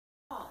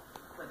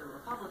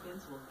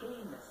Republicans will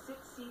gain the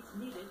 6 seats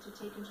needed to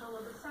take control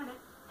of the Senate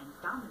and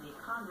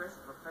dominate Congress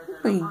for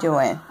President What are you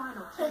doing?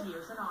 final 2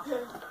 years in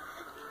office.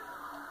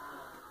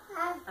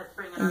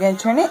 You gonna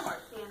turn it?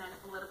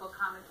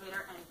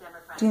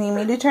 Do you need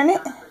me to turn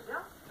it?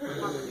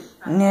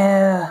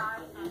 No.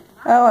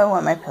 Oh, I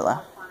want my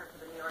pillow.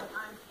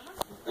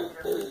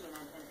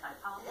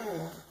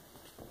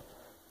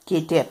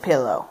 Get that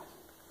pillow.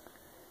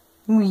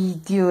 What are you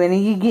doing? Are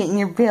you getting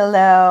your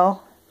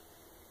pillow?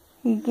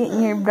 Are you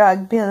getting your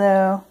dog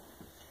pillow?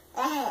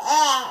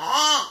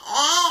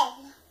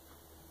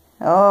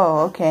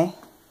 Oh, okay.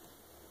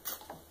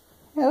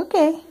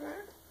 Okay.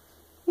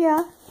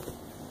 Yeah.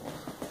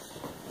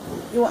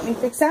 You want me to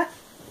fix that?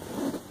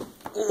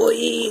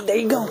 Oy, there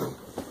you go.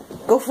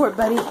 Go for it,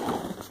 buddy.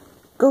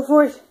 Go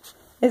for it.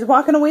 It's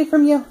walking away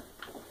from you.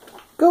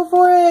 Go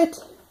for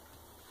it.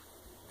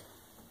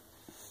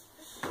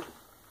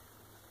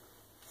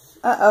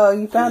 Uh-oh,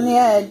 you found the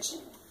edge.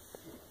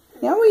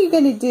 Now what are you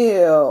going to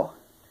do?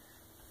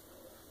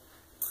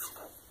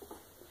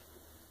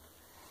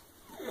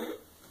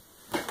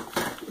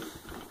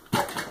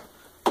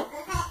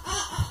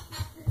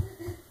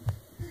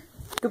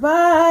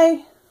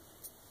 Goodbye.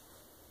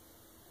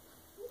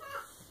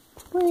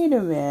 Wait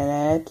a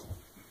minute.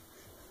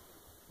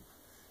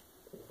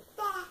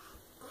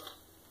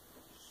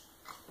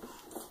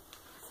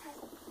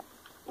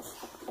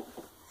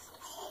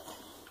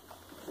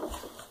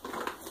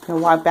 Gonna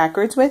walk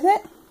backwards with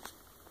it?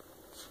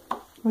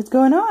 What's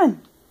going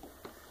on?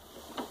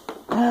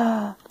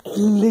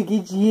 Look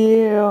at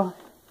you.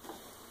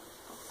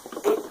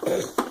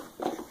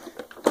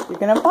 You're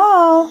gonna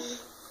fall.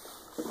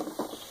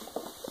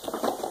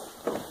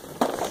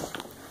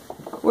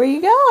 Where are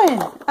you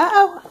going?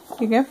 Uh-oh.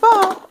 You're gonna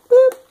fall.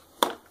 Boop.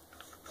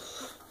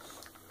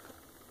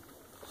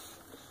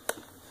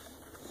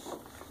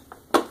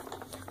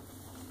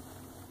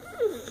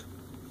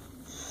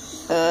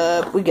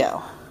 Up we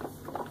go.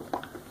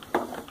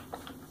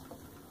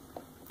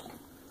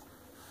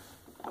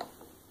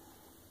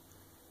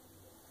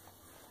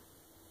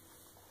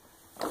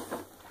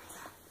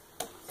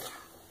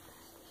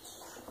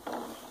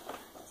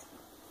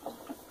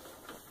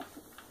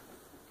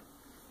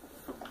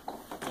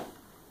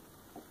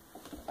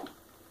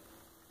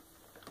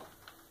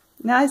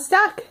 Now it's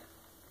stuck.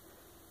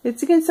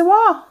 It's against the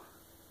wall.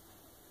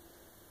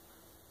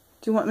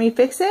 Do you want me to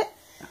fix it?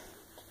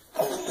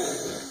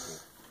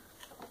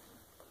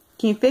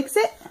 Can you fix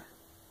it?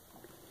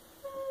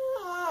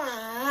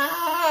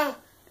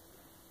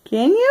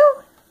 Can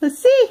you? Let's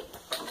see.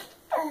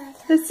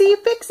 Let's see you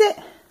fix it.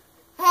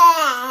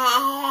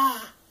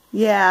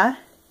 Yeah.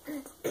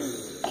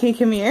 Can you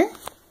come here?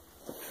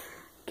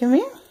 Come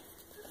here.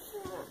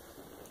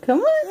 Come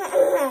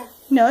on.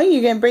 No,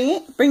 you're going to bring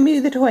it? Bring me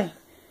the toy.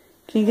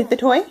 Can you get the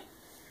toy?